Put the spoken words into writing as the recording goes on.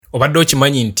Obadde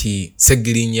okimanyi nti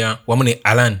Seggirinya wamu ne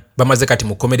Alan bamaze kati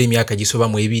mu komera emyaka gisoba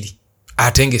mu 2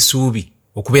 ate ng'essuubi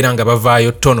okubeera nga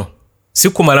bavaayo ttono si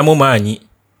kumalamu maanyi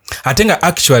ate nga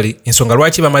actually ensonga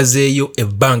lwaki bamazeeyo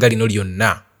ebbanga lino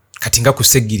lyonna kati nga ku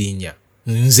Seggirinya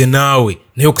nze naawe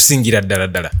naye okusingira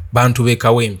ddala bantu b'e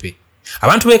Kawempe.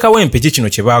 Abantu b'e Kawempe kino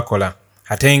kye baakola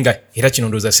ate nga era kino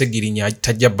ndowooza Seggirinya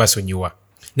tajja basonyiwa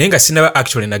naye nga sinaba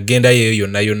actually nagendayo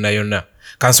yonna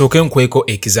kansooke nkweko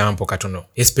example katono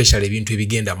especially ebintu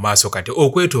ebigenda maaso kati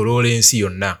okwetoloola ensi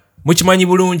yonna. Mukimanyi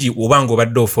bulungi obanga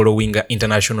obadde ofollowinga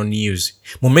international news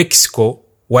mu Mexico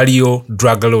waliyo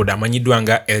drug lord amanyiddwa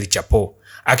nga El Chapo.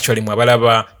 Actually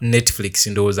mwabalaba Netflix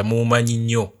ndowooza mumanyi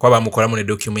nnyo kwa bamukolamu ne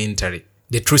documentary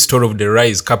The True Story of the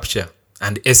Rise, Capture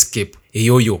and Escape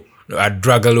eyoyo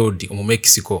drug lord mu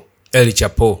Mexico El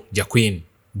Chapo Joaquin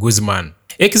Guzman.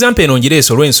 Example eno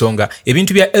ngireeso olw'ensonga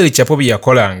ebintu bya El Chapo bye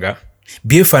yakolanga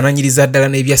byefaananyiriza ddala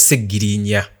n'ebya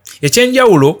Seggirinya.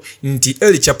 Ekyenjawulo nti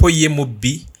El Chapo ye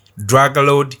mubbi, drug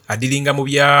lord, adilinga mu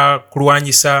bya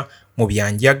kulwanyisa, mu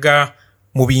byanjaga,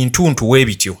 mu bintuntu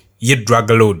weebityo ye drug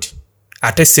lord.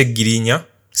 Ate Seggirinya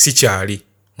si kyali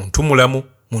muntu mulamu,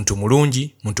 muntu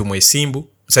mulungi, muntu mwesimbu,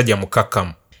 musajja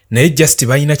mukakkamu. Naye just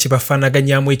balina kye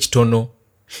bafaanaganyaamu ekitono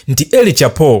nti El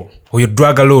Chapo oyo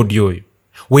drug lord oyo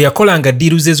we yakolanga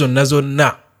diiru ze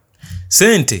zonna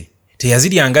sente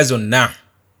teyaziryanga zonna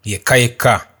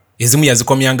yekka ezimu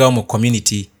yazikomyangawo mu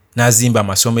community n'azimba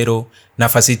amasomero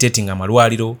n'afacilitating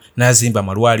amalwaliro n'azimba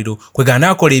amalwaliro kwegana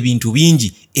akola ebintu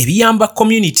bingi ebiyamba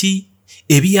community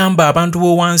ebiyamba abantu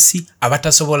b'owansi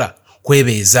abatasobola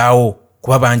kwebeezaawo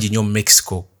kuba bangi nnyo mu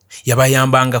Mexico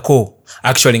yabayambangako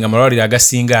actually nga amalwaliro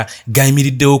agasinga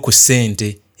gayimiriddewo ku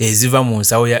ssente eziva mu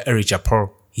nsawo ya El Chapo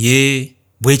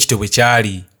bwe kityo bwe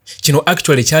kyali. Kino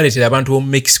actually kyaleetera abantu b'omu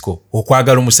Mexico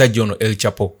okwagala omusajja ono El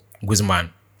Chapo Guzman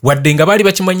wadde nga baali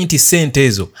bakimanyi nti ssente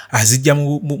ezo azijja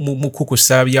mu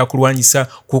kukusa byakulwanyisa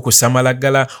kukusa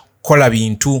malagala kola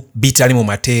bintu bitali mu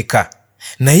mateeka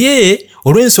naye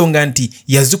olw'ensonga nti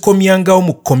yazikomyangawo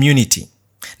mu community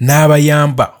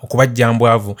n'abayamba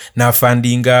okubajjambwavu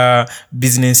n'afandinga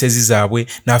businesses zaabwe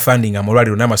n'afandinga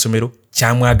amalwaliro n'amasomero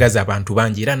kyamwagaza abantu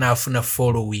bangi era n'afuna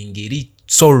following eri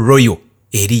so royal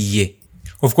eriye.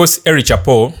 Of course El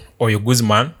Chapo oyo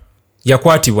Guzman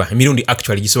yakwatibwa emirundi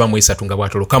actually gisoba mu 3 nga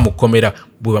bwatoloka mu komera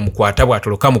bwe bamukwata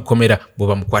bwatoloka mu komera bwe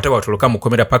bamukwata bwatoloka mu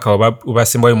komera paka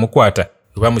obasembayo mukwata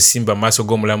bamusimba maaso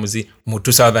g'omulamuzi mu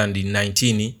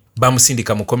 2019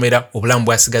 bamusindika mu komera obulamu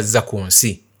bwasigazza ku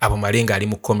nsi abo malenga ali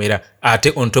mu komera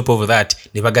ate on top of that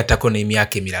ne bagattako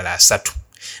n'emyaka emirala 3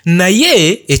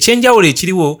 naye ekyenjawulo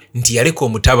ekiriwo nti yaleka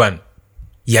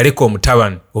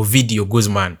omutabani Ovidio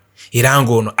Guzman era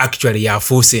ng'ono actually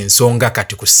yafuuse ensonga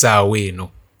kati ku ssaawa eno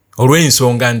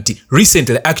olw'ensonga nti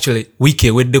recently actually wiiki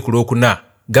ewedde ku Lwokuna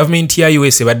government ya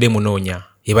US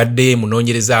ebadde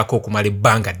munoonyerezaako okumala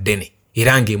ebbanga ddene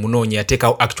era ng'emunoonya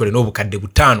yateekawo actually n'obukadde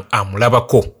 5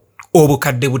 amulabako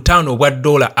obukadde 5 obwa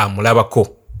dola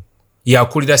amulabako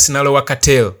yakulira Sinaloa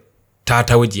Cartel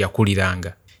taata we gye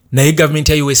yakuliranga naye government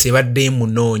ya US ebadde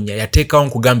munoonya yateekawo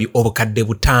nkugambye obukadde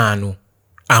 5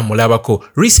 amulabako.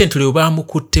 Recently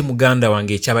obamukutte muganda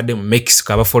wange ekyabadde mu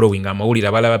Mexico abafollowing amawulire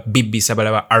abalaba BBC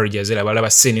abalaba Al Jazeera abalaba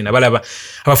CNN abalaba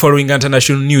abafollowing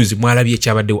international news mwalabye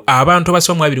ekyabaddewo abantu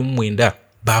abasoba 29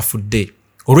 bafudde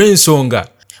olw'ensonga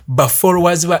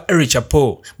bafollowers ba El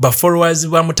Chapo bafollowers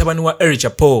ba mutabani wa El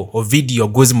Chapo Ovidio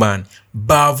Guzman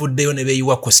bavuddeyo ne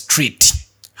beeyiwa ku street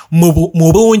mu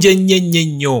bungi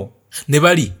ennyo ne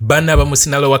bali bana ba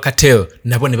Sinaloa Cartel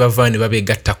nabo ne bava ne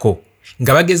babeegattako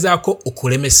nga bagezaako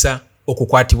okulemesa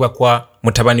okukwatibwa kwa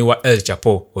mutabani wa El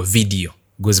Chapo Ovidio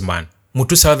Guzman mu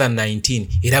 2019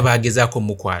 era bagezaako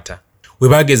mukwata we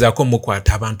bagezaako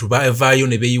mukwata abantu bavaayo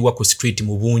ne beeyiwa ku street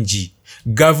mu bungi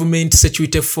government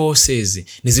security forces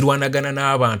nizirwanagana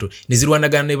n'abantu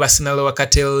nizirwanagana ne Sinaloa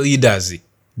Cartel leaders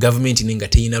government ninga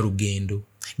teyina lugendo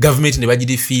government ne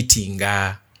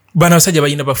bagidefeatinga bana basajja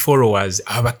bayina ba followers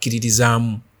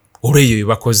abakkiririzaamu olw'eyo bye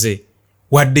bakoze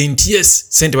wadde nti yes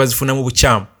sente bazifuna mu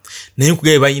bukyamu naye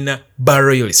nkugaye bayina ba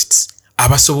royalists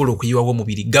abasobola okuyiwawo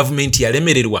omubiri government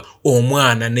yalemererwa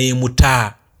omwana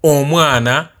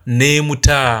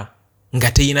neemuta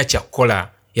nga teyina kyakukola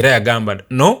era yagamba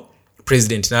no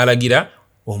president n'alagira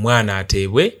omwana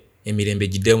ateebwe emirembe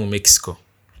gidde mu Mexico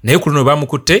naye ku luno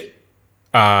bamukutte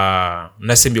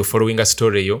nasembye following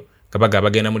story eyo kabaga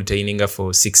bagenda mu detaininga for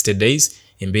 60 days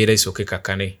embeera isooke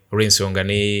kakane olw'ensonga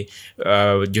ne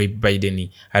Joe Biden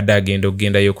agenda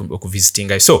okugendayo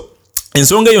okuvisitinga so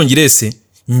ensonga eyo ngireese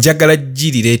njagala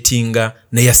girireetinga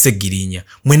neya Seggirinya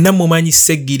mwenna mumanyi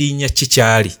Seggirinya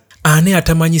kikyali ani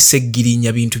atamanyi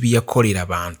Seggirinya bintu byakolera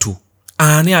bantu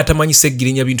ani atamanyi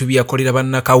Seggirinya bintu byakolera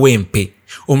bannakawempe.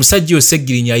 Omusajja oyo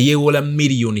Seggirinya yeewola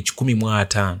miliyoni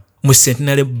 15 mu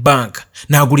Centenary Bank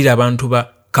n'agulira abantu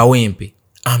ba Kawempe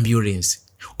ambulance.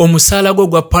 Omusaala gwe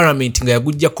gwa parliament nga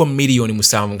yagujjako miliyoni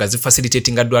 7 nga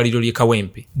zifacilitating ddwaliro ly'e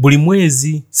Kawempe. Buli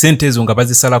mwezi sente ezo nga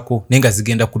bazisalako naye nga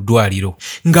zigenda ku ddwaliro.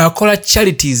 Ng'akola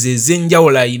charities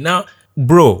ez'enjawulo ayina.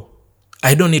 Bro,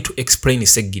 I don't need to explain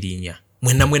Seggirinya.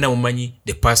 Mwena mumanyi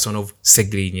the person of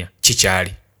Seggirinya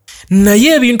kikyali.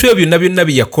 Naye ebintu ebyo byonna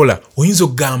byakola oyinza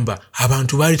okugamba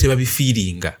abantu baali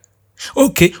tebabifiiringa.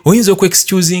 Okay, oyinza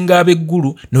okweexcusinga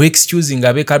ab'eggulu, no excusinga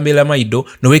ab'e Kameramaido,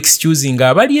 no excusinga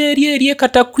abali eri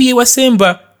Katakwi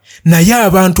Wasemba. Naye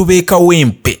abantu b'e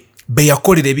Kawempe be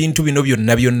yakolera ebintu bino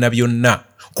byonna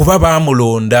kuba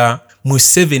baamulonda mu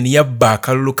 7 yabba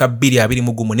akalulu ka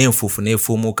 221 n'enfuufu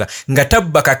n'efuumuuka nga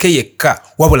tabba kake yekka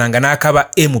wabula nga n'akaba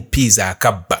MPs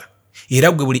akabba.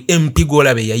 Era gwe buli MP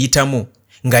gw'olaba yayitamu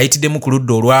ng'ayitiddemu ku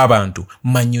ludda olw'abantu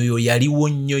Manyoyo yaliwo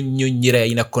nnyo era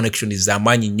yalina connections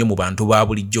z'amaanyi nnyo mu bantu ba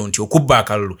bulijjo nti okubba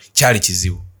akalulu kyali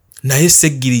kizibu. Naye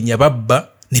Seggirinya babba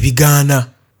ne bigaana,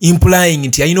 implying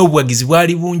nti yalina obuwagizi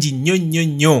bwali bungi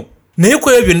nnyo. Naye ku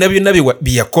ebyo byonna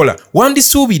bye yakola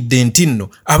wandisuubidde nti nno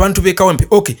abantu b'e Kawempe.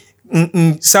 Okay,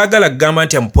 saagala kugamba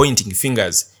nti am pointing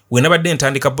fingers. We nabadde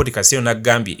ntandika podcast eyo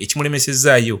naggambye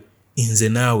ekimulemesezaayo nze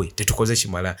naawe tetukoze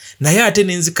kimala. Naye ate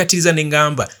nenzikatiriza ne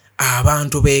ngamba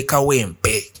abantu b'e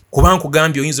Kawempe. Kuba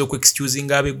nkugambye oyinza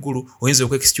okweexcusinga ab'eggulu, oyinza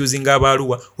okweexcusinga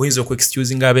ab'Arua, oyinza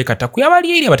okweexcusinga ab'e Katakwi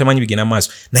abali eri abatamanyi bigenda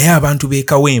maaso. Naye abantu b'e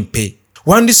Kawempe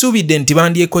wandisuubidde nti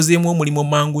bandyekozeemu omulimu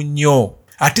mangu nnyo.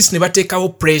 Ate ne bateekawo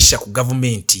pressure ku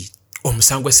gavumenti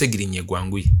omusango gwa Seggirinya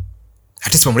egwanguye.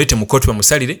 Ate bamulete mu kkooti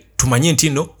bamusalire tumanye nti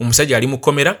nno omusajja ali mu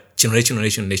kkomera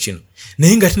kino.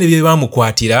 Naye nga ate ne bye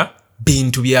baamukwatira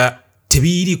bintu bya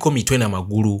tebiriiko mitwe na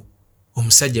magulu.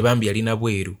 Omusajja bambi yalina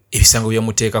bweru ebisango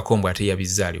byamuteekako mbw ate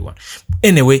yabizaaliwa.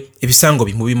 Anyway, ebisango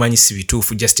bimubimanyi si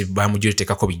bituufu, just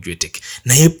bamujwetekako bijweteke.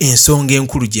 Naye ensonga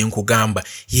enkulu gye nkugamba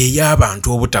ye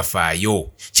y'abantu obutafaayo.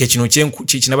 Kyekino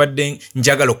kinabadde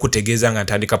njagala okutegeeza nga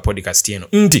ntandika podcast eno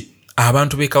nti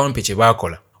abantu b'e Kawempe kye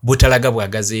baakola butalaga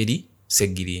bwagaze eri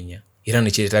Seggirinya. Era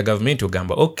ne kireeta gavumenti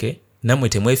ogamba okay, namwe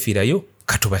temwefiirayo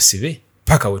katubasibe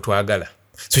paka we twagala.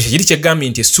 So kyekiri kyegambye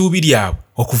nti essuubi lyabwe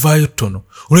okuvaayo ttono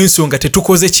olw'ensonga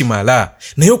tetukoze kimala.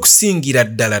 Naye okusingira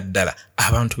ddala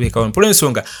abantu b'e Kawempe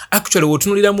olw'ensonga actually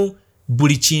wotunuliramu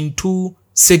buli kintu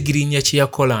Seggirinya kye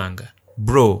yakolanga.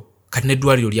 Bro, kati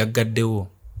n'eddwaliro lyaggaddewo.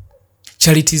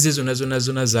 Charities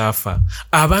zonna zaafa.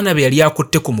 Abaana be yali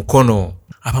akutte ku mukono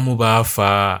abamu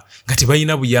baafa nga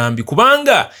tebalina buyambi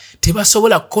kubanga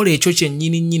tebasobola kukola ekyo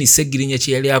kyennyini Seggirinya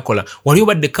kye yali akola. Wali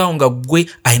obaddekawo nga gwe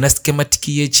alina schematic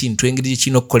y'ekintu engeri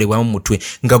gyekirina okukolebwamu mu mutwe,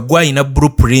 nga gwe alina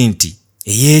blueprint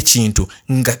ey'ekintu,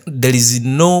 nga there is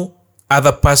no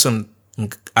other person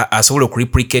asobola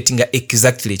okureplicate nga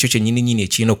exactly ekyo kyennyini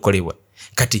ekirina okukolebwa.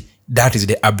 Kati that is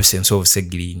the absence of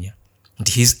Seggirinya.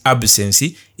 Nti his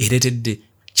absence ereetedde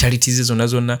charities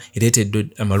zonna, ereetedde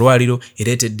amalwaliro,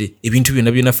 ereetedde ebintu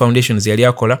byonna foundations yali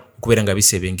akola okubeera nga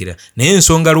bisebengera. Naye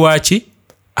ensonga lwaki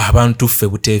abantu ffe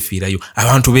buteefiirayo,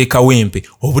 abantu b'e Kawempe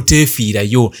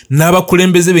obuteefiirayo,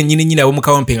 n'abakulembeze bennyini ab'omu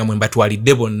Kawempe nga mwe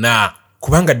mbatwalidde bonna.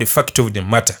 Kubanga the fact of the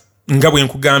matter nga bwe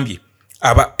nkugambye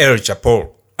aba El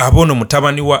Chapo, abono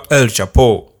mutabani wa El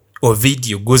Chapo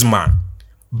Ovidio Guzman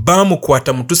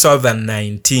bamukwata mu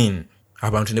 2019.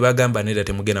 Abantu ne bagamba nedda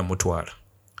temugenda mutwala.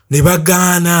 Ne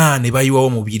bagaana, ne bayiwawo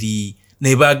mubiri,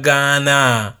 ne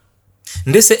bagaana.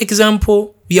 Ndese example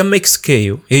ya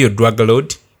Mexico eyo drug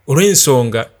lord.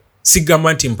 Olw'ensonga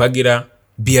sigamba nti mpagira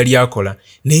bya lyakola,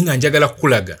 naye nga njagala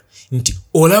kukulaga nti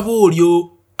olaba olyo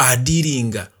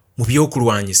adiringa mu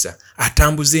by'okulwanyisa,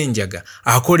 atambuza enjaga,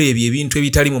 akola ebyo ebintu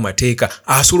ebitali mu mateeka,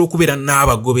 asobola okubeera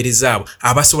n'abagobereza abo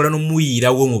abasobola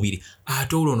n'omuyiirawo omubiri.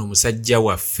 Ate olwo omusajja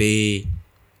waffe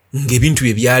ng'ebintu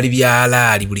bye byali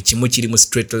byalaali, buli kimu kiri mu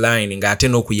straight line, ng'ate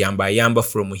n'okuyamba ayamba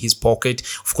from his pocket,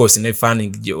 of course ne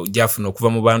funding gyafuna okuva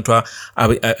mu bantu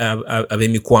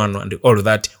ab'emikwano and all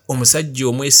that. Omusajja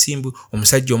omwesimbu,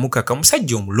 omusajja omukaka,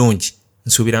 omusajja omulungi.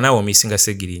 Nsuubira naawe omuyisinga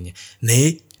Seggirinya.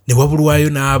 Naye ne wabulwayo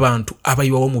n'abantu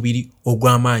abayiwawo omubiri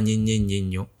ogw'amaanyi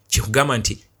ennyo. Kyekugamba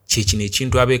nti kyekino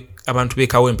ekintu abantu b'e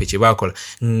Kawempe kye baakola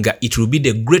nga it will be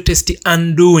the greatest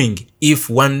undoing if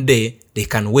one day they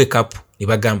can wake up ne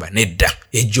bagamba nedda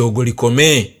ejjoogo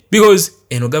likome, because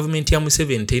eno government ya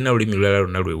Museveni terina lulimi lulala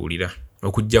lwonna lwewulira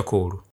okujjako olwo.